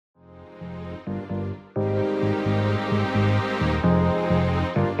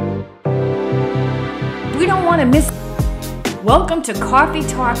You don't want to miss. Welcome to Coffee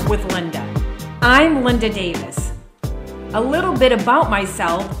Talk with Linda. I'm Linda Davis. A little bit about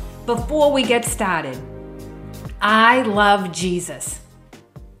myself before we get started. I love Jesus.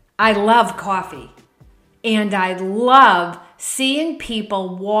 I love coffee. And I love seeing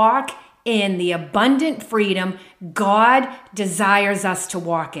people walk in the abundant freedom God desires us to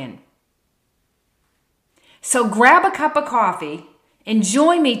walk in. So grab a cup of coffee and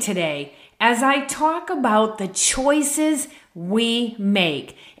join me today as I talk about the choices we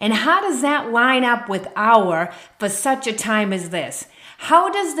make. And how does that line up with our for such a time as this? How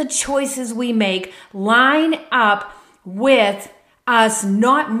does the choices we make line up with us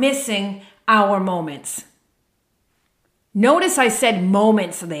not missing our moments? Notice I said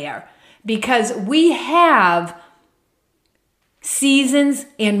moments there because we have seasons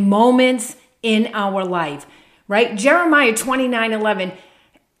and moments in our life, right? Jeremiah 29:11,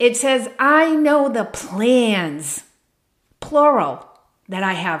 it says, I know the plans, plural, that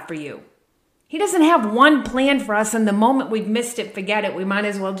I have for you. He doesn't have one plan for us, and the moment we've missed it, forget it. We might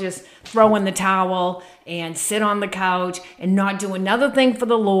as well just throw in the towel and sit on the couch and not do another thing for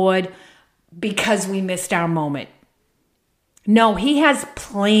the Lord because we missed our moment. No, He has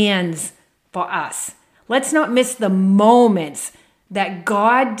plans for us. Let's not miss the moments that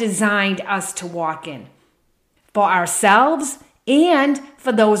God designed us to walk in for ourselves and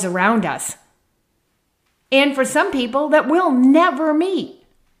for those around us. And for some people that we'll never meet.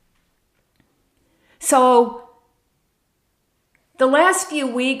 So, the last few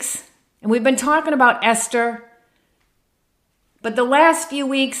weeks, and we've been talking about Esther, but the last few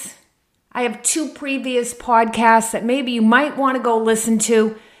weeks, I have 2 previous podcasts that maybe you might want to go listen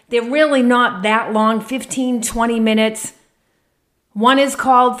to. They're really not that long, 15, 20 minutes. One is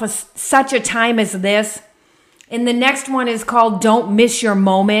called For Such a Time as This, and the next one is called Don't Miss Your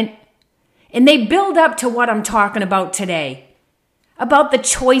Moment. And they build up to what I'm talking about today, about the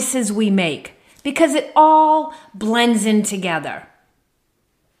choices we make, because it all blends in together.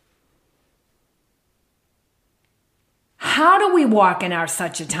 How do we walk in our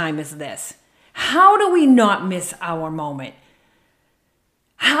such a time as this? How do we not miss our moment?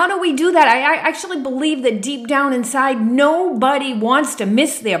 How do we do that? I actually believe that deep down inside, nobody wants to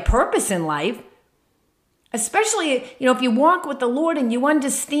miss their purpose in life. Especially, if you walk with the Lord and you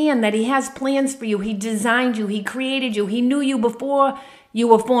understand that He has plans for you. He designed you. He created you. He knew you before you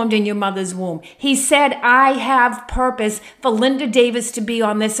were formed in your mother's womb. He said, I have purpose for Linda Davis to be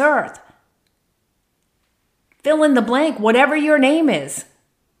on this earth. Fill in the blank, whatever your name is.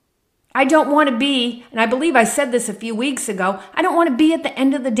 I don't want to be, and I believe I said this a few weeks ago, I don't want to be at the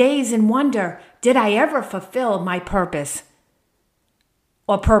end of the days and wonder, did I ever fulfill my purpose?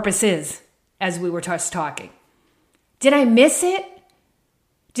 Or purposes, as we were just talking. Did I miss it?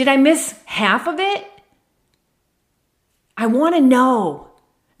 Did I miss half of it? I want to know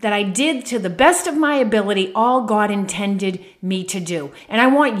that I did to the best of my ability all God intended me to do. And I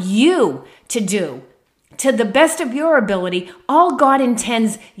want you to do to the best of your ability all God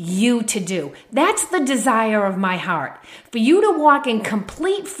intends you to do. That's the desire of my heart. For you to walk in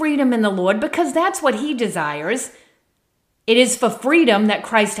complete freedom in the Lord, because that's what He desires. It is for freedom that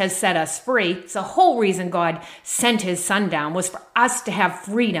Christ has set us free. It's the whole reason God sent His Son down, was for us to have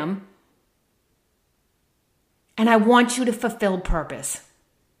freedom. And I want you to fulfill purpose.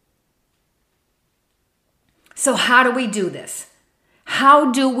 So how do we do this?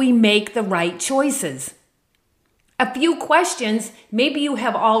 How do we make the right choices? A few questions maybe you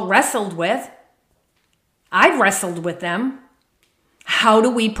have all wrestled with. I've wrestled with them. How do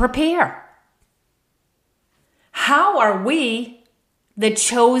we prepare? How are we the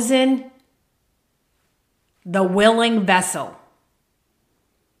chosen, the willing vessel?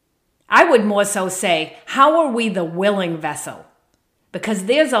 I would more so say, how are we the willing vessel? Because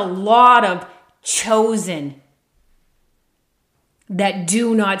there's a lot of chosen that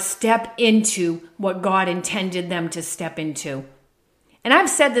do not step into what God intended them to step into. And I've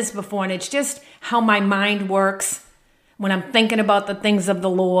said this before, and it's just how my mind works when I'm thinking about the things of the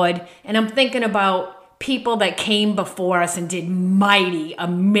Lord, and I'm thinking about people that came before us and did mighty,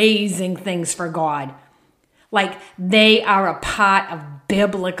 amazing things for God. Like they are a part of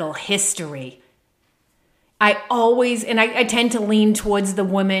biblical history. I tend to lean towards the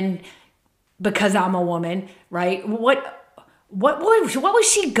women because I'm a woman, right? What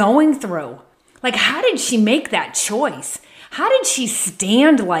was she going through? Like, how did she make that choice? How did she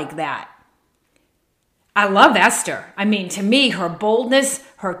stand like that? I love Esther. I mean, to me, her boldness,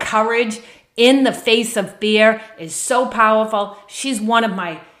 her courage in the face of fear is so powerful. She's one of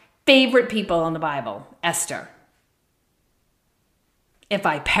my favorite people in the Bible, Esther. If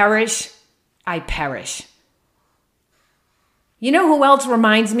I perish, I perish. You know who else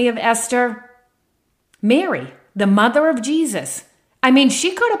reminds me of Esther? Mary, the mother of Jesus. I mean,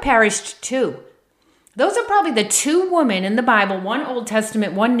 she could have perished too. Those are probably the two women in the Bible, one Old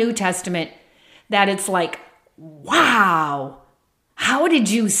Testament, one New Testament, that it's like, wow, how did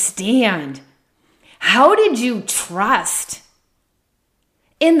you stand? How did you trust?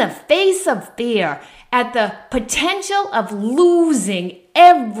 In the face of fear, at the potential of losing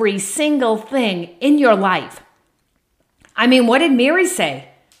every single thing in your life. I mean, what did Mary say?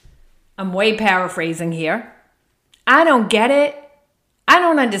 I'm way paraphrasing here. I don't get it. I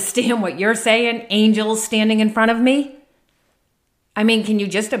don't understand what you're saying, angels standing in front of me. I mean, can you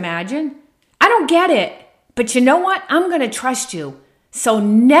just imagine? I don't get it. But you know what? I'm going to trust you. So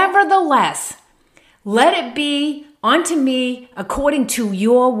nevertheless, let it be unto me according to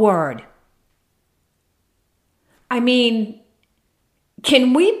your word. I mean,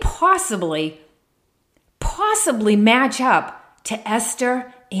 can we possibly match up to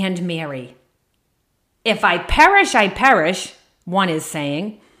Esther and Mary? If I perish, one is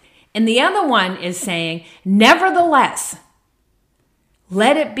saying, and the other one is saying, nevertheless,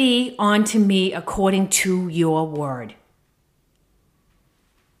 let it be unto me according to your word.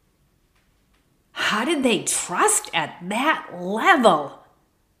 How did they trust at that level?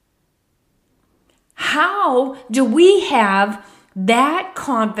 How do we have that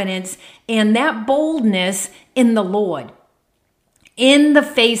confidence and that boldness in the Lord? In the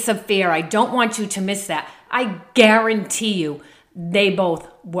face of fear, I don't want you to miss that. I guarantee you, they both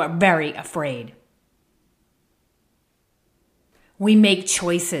were very afraid. We make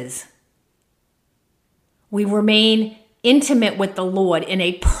choices. We remain intimate with the Lord in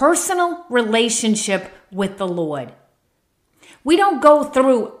a personal relationship with the Lord. We don't go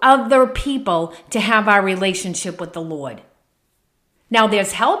through other people to have our relationship with the Lord. Now,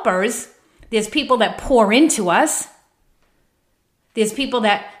 there's helpers. There's people that pour into us. There's people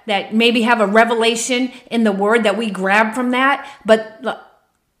that maybe have a revelation in the word that we grab from that, but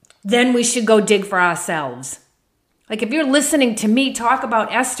then we should go dig for ourselves. Like if you're listening to me talk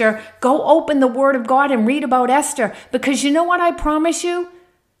about Esther, go open the word of God and read about Esther, because you know what I promise you?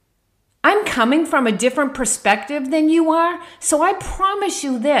 I'm coming from a different perspective than you are, so I promise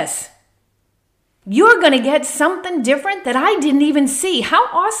you this. You're going to get something different that I didn't even see. How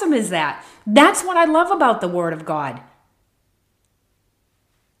awesome is that? That's what I love about the word of God.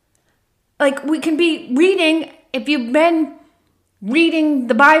 Like we can be reading, if you've been reading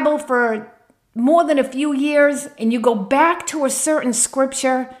the Bible for more than a few years and you go back to a certain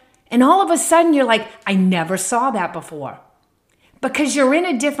scripture and all of a sudden you're like, I never saw that before. Because you're in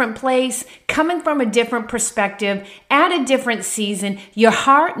a different place, coming from a different perspective, at a different season, your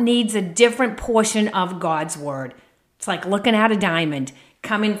heart needs a different portion of God's word. It's like looking at a diamond,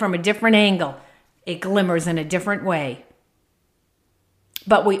 coming from a different angle. It glimmers in a different way.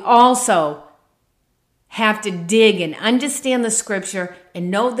 But we also have to dig and understand the scripture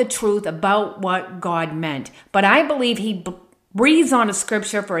and know the truth about what God meant. But I believe he breathes on a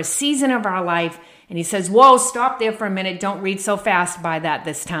scripture for a season of our life, and he says, whoa, stop there for a minute. Don't read so fast by that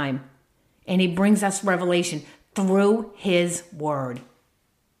this time. And he brings us revelation through his word.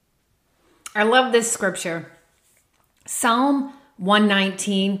 I love this scripture. Psalm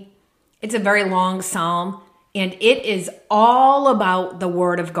 119. It's a very long psalm, and it is all about the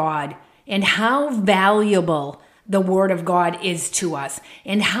word of God and how valuable the word of God is to us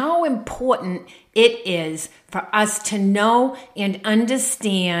and how important it is for us to know and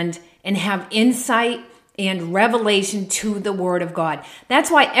understand and have insight and revelation to the word of God.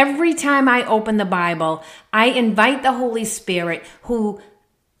 That's why every time I open the Bible, I invite the Holy Spirit, who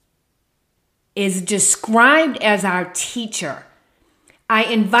is described as our teacher. I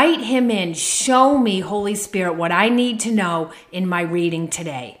invite him in. Show me, Holy Spirit, what I need to know in my reading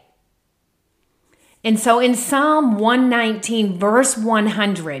today. And so in Psalm 119, verse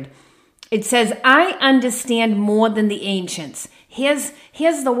 100, it says, I understand more than the ancients. Here's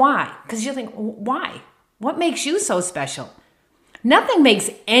the why. Because you think, why? What makes you so special? Nothing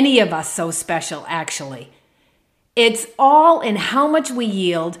makes any of us so special, actually. It's all in how much we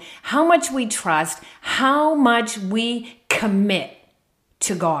yield, how much we trust, how much we commit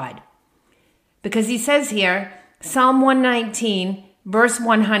to God. Because he says here, Psalm 119, verse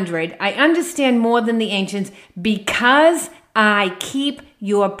 100, I understand more than the ancients because I keep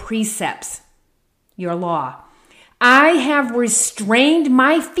your precepts, your law. I have restrained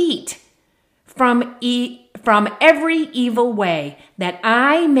my feet from every evil way, that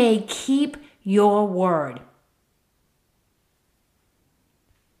I may keep your word.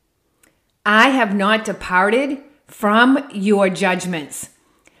 I have not departed from your judgments,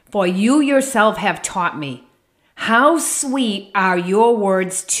 for you yourself have taught me. How sweet are your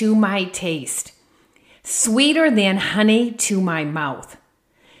words to my taste, sweeter than honey to my mouth.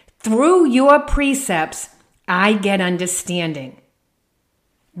 Through your precepts, I get understanding.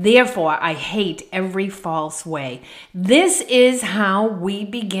 Therefore, I hate every false way. This is how we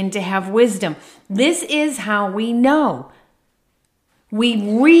begin to have wisdom. This is how we know.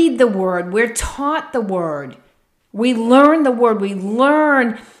 We read the word. We're taught the word. We learn the word. We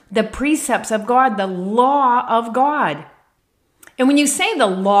learn the precepts of God, the law of God. And when you say the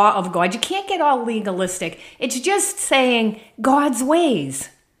law of God, you can't get all legalistic. It's just saying God's ways.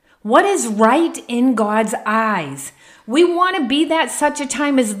 What is right in God's eyes? We want to be that such a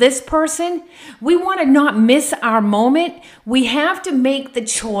time as this person. We want to not miss our moment. We have to make the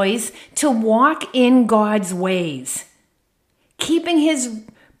choice to walk in God's ways, keeping his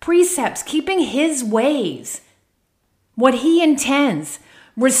precepts, keeping his ways, what he intends,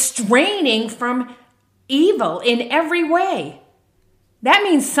 restraining from evil in every way. That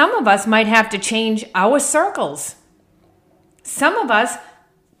means some of us might have to change our circles. Some of us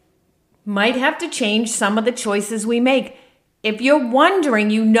might have to change some of the choices we make. If you're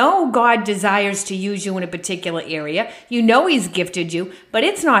wondering, you know God desires to use you in a particular area. You know he's gifted you, but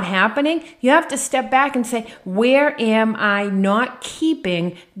it's not happening. You have to step back and say, where am I not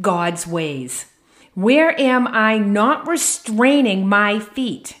keeping God's ways? Where am I not restraining my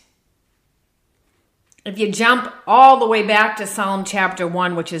feet? If you jump all the way back to Psalm chapter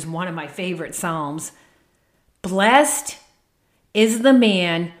 1, which is one of my favorite Psalms, blessed is the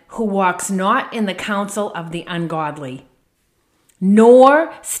man who walks not in the counsel of the ungodly,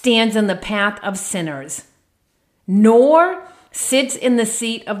 nor stands in the path of sinners, nor sits in the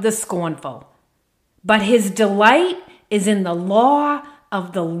seat of the scornful. But his delight is in the law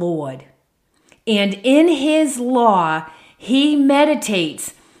of the Lord, and in his law he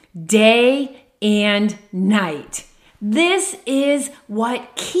meditates day and night. This is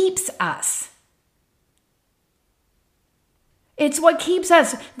what keeps us. It's what keeps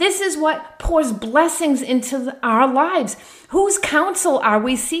us. This is what pours blessings into our lives. Whose counsel are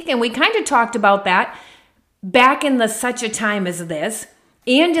we seeking? We kind of talked about that back in the Such a Time as This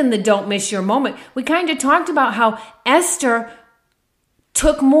and in the Don't Miss Your Moment. We kind of talked about how Esther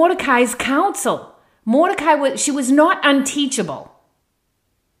took Mordecai's counsel. She was not unteachable.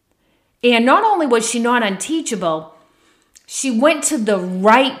 And not only was she not unteachable, she went to the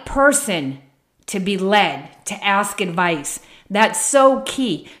right person to be led, to ask advice. That's so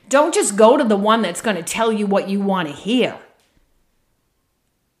key. Don't just go to the one that's going to tell you what you want to hear.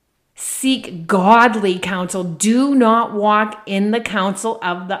 Seek godly counsel. Do not walk in the counsel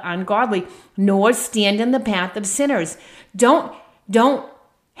of the ungodly, nor stand in the path of sinners. Don't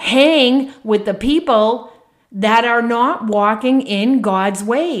hang with the people that are not walking in God's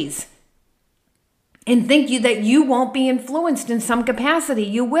ways and think that you won't be influenced in some capacity.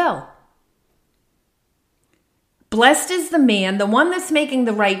 You will. Blessed is the man, the one that's making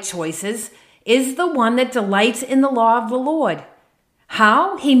the right choices, is the one that delights in the law of the Lord.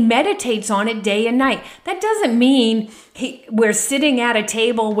 How? He meditates on it day and night. That doesn't mean we're sitting at a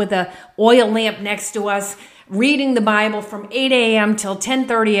table with an oil lamp next to us, reading the Bible from 8 a.m. till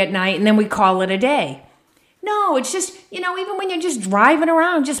 10:30 at night, and then we call it a day. No, it's just, even when you're just driving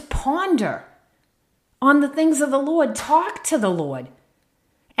around, just ponder on the things of the Lord. Talk to the Lord.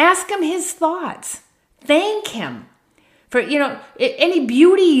 Ask him his thoughts. Thank him for, any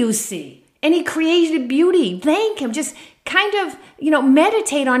beauty you see, any created beauty. Thank him. Just kind of,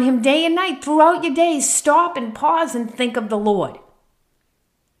 meditate on him day and night throughout your day. Stop and pause and think of the Lord.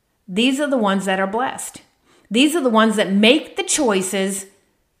 These are the ones that are blessed. These are the ones that make the choices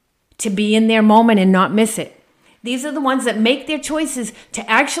to be in their moment and not miss it. These are the ones that make their choices to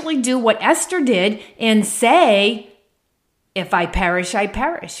actually do what Esther did and say, if I perish, I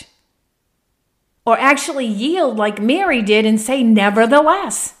perish. Or actually yield like Mary did and say,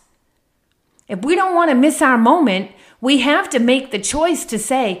 nevertheless. If we don't want to miss our moment, we have to make the choice to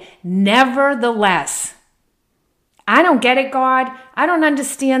say, nevertheless. I don't get it, God. I don't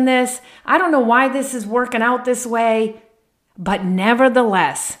understand this. I don't know why this is working out this way. But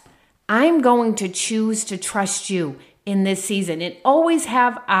nevertheless, I'm going to choose to trust you in this season and always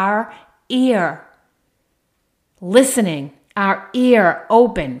have our ear listening, our ear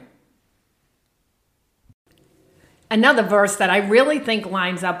open. Another verse that I really think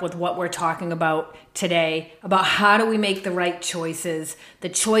lines up with what we're talking about today, about how do we make the right choices. The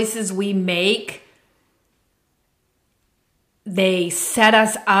choices we make, they set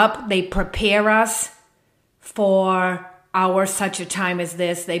us up, they prepare us for our such a time as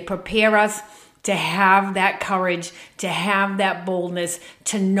this. They prepare us to have that courage, to have that boldness,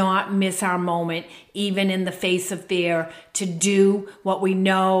 to not miss our moment, even in the face of fear, to do what we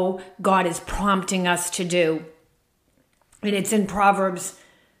know God is prompting us to do. And it's in Proverbs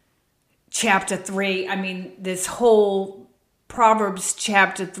chapter 3. I mean, this whole Proverbs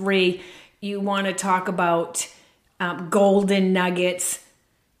chapter 3, you want to talk about golden nuggets,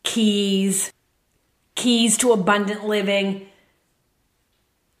 keys to abundant living.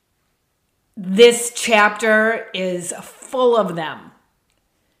 This chapter is full of them.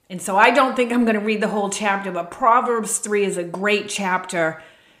 And so I don't think I'm going to read the whole chapter, but Proverbs 3 is a great chapter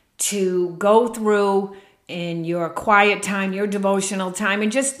to go through in your quiet time, your devotional time,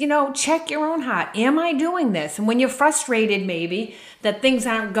 and just, check your own heart. Am I doing this? And when you're frustrated maybe that things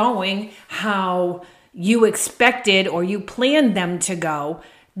aren't going how you expected or you planned them to go,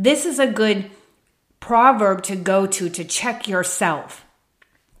 this is a good proverb to go to check yourself.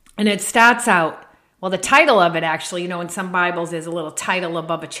 And it starts out, well, the title of it actually, in some Bibles there's a little title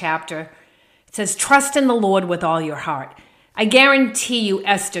above a chapter. It says, trust in the Lord with all your heart. I guarantee you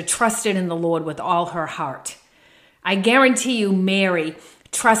Esther trusted in the Lord with all her heart. I guarantee you Mary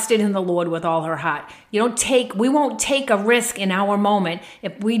trusted in the Lord with all her heart. We won't take a risk in our moment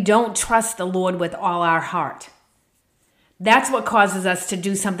if we don't trust the Lord with all our heart. That's what causes us to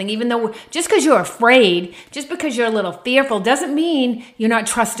do something, even though just because you're afraid, just because you're a little fearful, doesn't mean you're not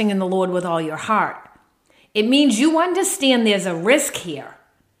trusting in the Lord with all your heart. It means you understand there's a risk here,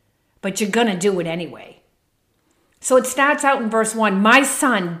 but you're going to do it anyway. So it starts out in verse 1, my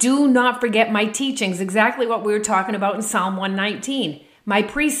son, do not forget my teachings, exactly what we were talking about in Psalm 119, my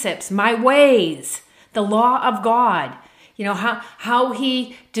precepts, my ways, the law of God. How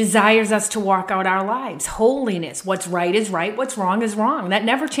he desires us to walk out our lives. Holiness. What's right is right. What's wrong is wrong. That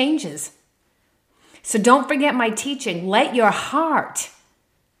never changes. So don't forget my teaching. Let your heart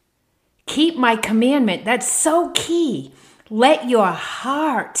keep my commandment. That's so key. Let your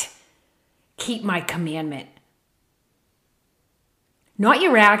heart keep my commandment. Not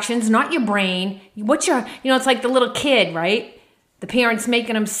your actions, not your brain. It's like the little kid, right? The parents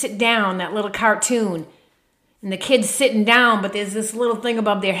making them sit down, that little cartoon. And the kid's sitting down, but there's this little thing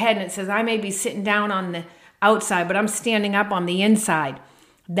above their head, and it says, I may be sitting down on the outside, but I'm standing up on the inside.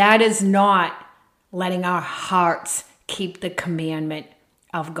 That is not letting our hearts keep the commandment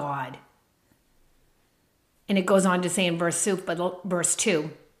of God. And it goes on to say in verse 2,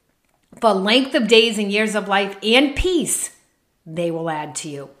 for length of days and years of life and peace, they will add to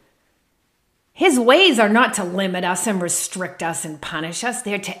you. His ways are not to limit us and restrict us and punish us.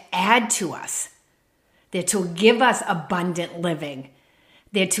 They're to add to us. They're to give us abundant living.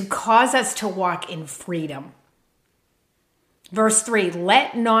 They're to cause us to walk in freedom. Verse 3,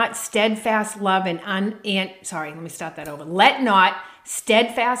 let not steadfast love Let not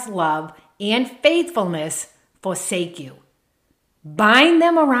steadfast love and faithfulness forsake you. Bind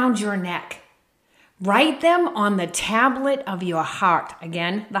them around your neck. Write them on the tablet of your heart.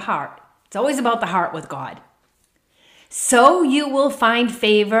 Again, the heart. It's always about the heart with God. So you will find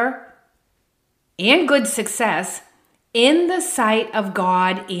favor and good success in the sight of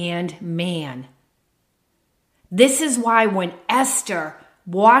God and man. This is why when Esther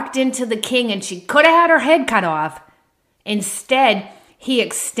walked into the king and she could have had her head cut off, instead he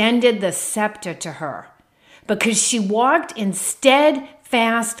extended the scepter to her because she walked in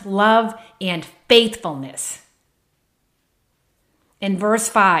steadfast love and faithfulness. In verse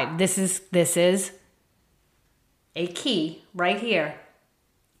 5, this is a key right here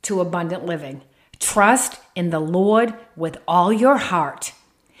to abundant living. Trust in the Lord with all your heart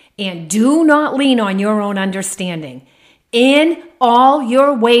and do not lean on your own understanding. In all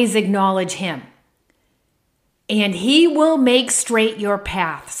your ways acknowledge him, and he will make straight your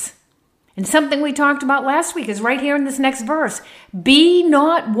paths. And something we talked about last week is right here in this next verse. Be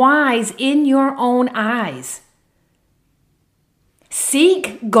not wise in your own eyes.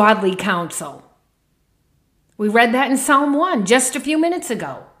 Seek godly counsel. We read that in Psalm 1 just a few minutes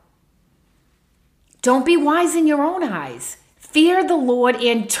ago. Don't be wise in your own eyes. Fear the Lord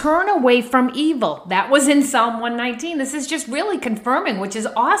and turn away from evil. That was in Psalm 119. This is just really confirming, which is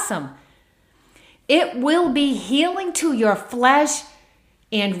awesome. It will be healing to your flesh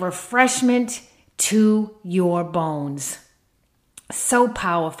and refreshment to your bones. So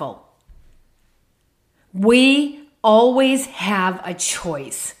powerful. We always have a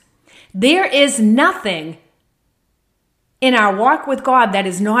choice. There is nothing in our walk with God that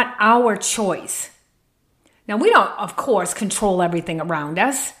is not our choice. Now, we don't, of course, control everything around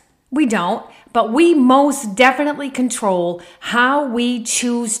us. We don't. But we most definitely control how we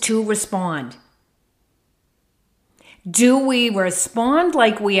choose to respond. Do we respond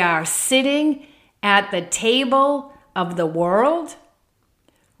like we are sitting at the table of the world,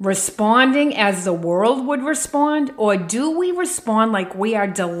 responding as the world would respond? Or do we respond like we are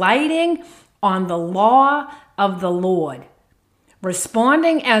delighting on the law of the Lord,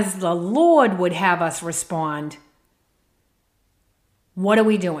 responding as the Lord would have us respond? What are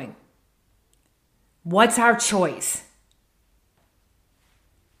we doing? What's our choice?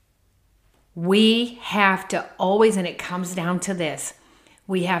 We have to always, and it comes down to this,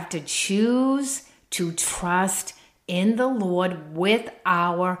 we have to choose to trust in the Lord with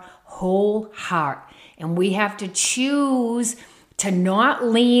our whole heart. And we have to choose to not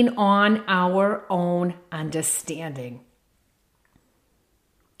lean on our own understanding.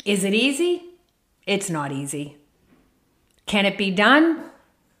 Is it easy? It's not easy. Can it be done?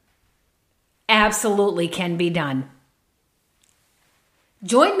 Absolutely can be done.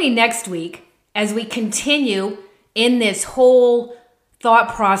 Join me next week as we continue in this whole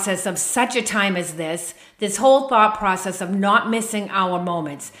thought process of such a time as this whole thought process of not missing our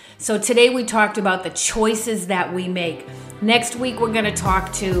moments. So today we talked about the choices that we make. Next week we're going to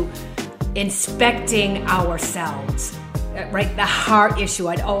talk to inspecting ourselves, right? The heart issue.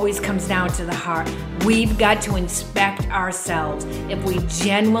 It always comes down to the heart. We've got to inspect ourselves if we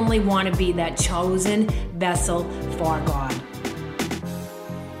genuinely want to be that chosen vessel for God.